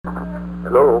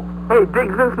Hello? Hey,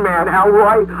 dig this, man,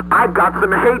 Elroy. I've got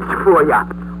some hates for ya.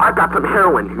 I've got some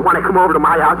heroin. You want to come over to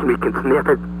my house and we can sniff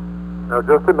it? Now,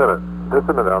 just a minute. Just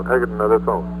a minute. I'll take another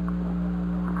phone.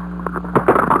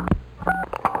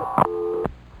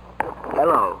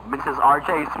 Hello, Mrs.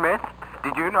 R.J. Smith.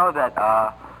 Did you know that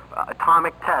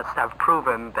atomic tests have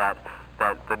proven that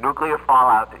the nuclear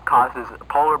fallout causes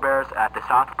polar bears at the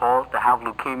South Pole to have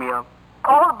leukemia?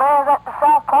 Polar bears at the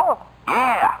South Pole?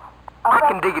 Yeah. I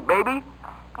can dig it, baby.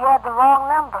 You had the wrong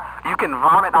number. You can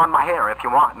vomit on my hair if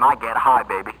you want, and I get high,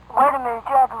 baby. Wait a minute,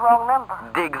 you had the wrong number.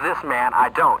 Dig this, man. I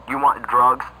don't. You want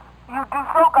drugs? You do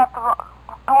so got the wrong...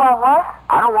 Do I what?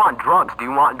 I don't want drugs. Do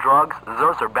you want drugs?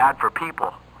 Those are bad for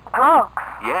people. Drugs?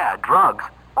 Yeah, drugs.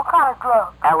 What kind of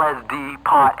drugs? LSD,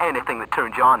 pot, anything that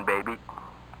turns you on, baby.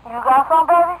 You got some,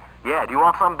 baby? Yeah, do you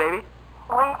want some, baby?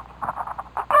 Wait.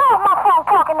 Get off my phone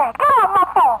talking that. Get off my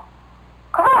phone.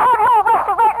 Because I heard you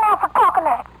arrested right now for talking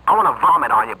that. I want to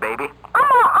vomit on you, baby. I'm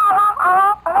gonna,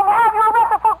 and then have you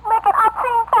arrested for making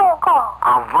obscene phone calls.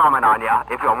 I'll vomit on you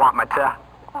if you want me to.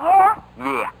 Yeah?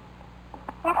 Yeah.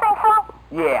 You think so?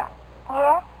 Yeah.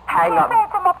 Yeah? Hang You up. say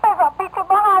it to my face, I'll beat you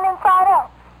behind inside out.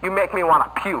 You make me want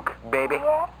to puke, baby.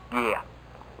 Yeah? Yeah.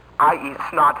 I eat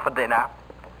snot for dinner,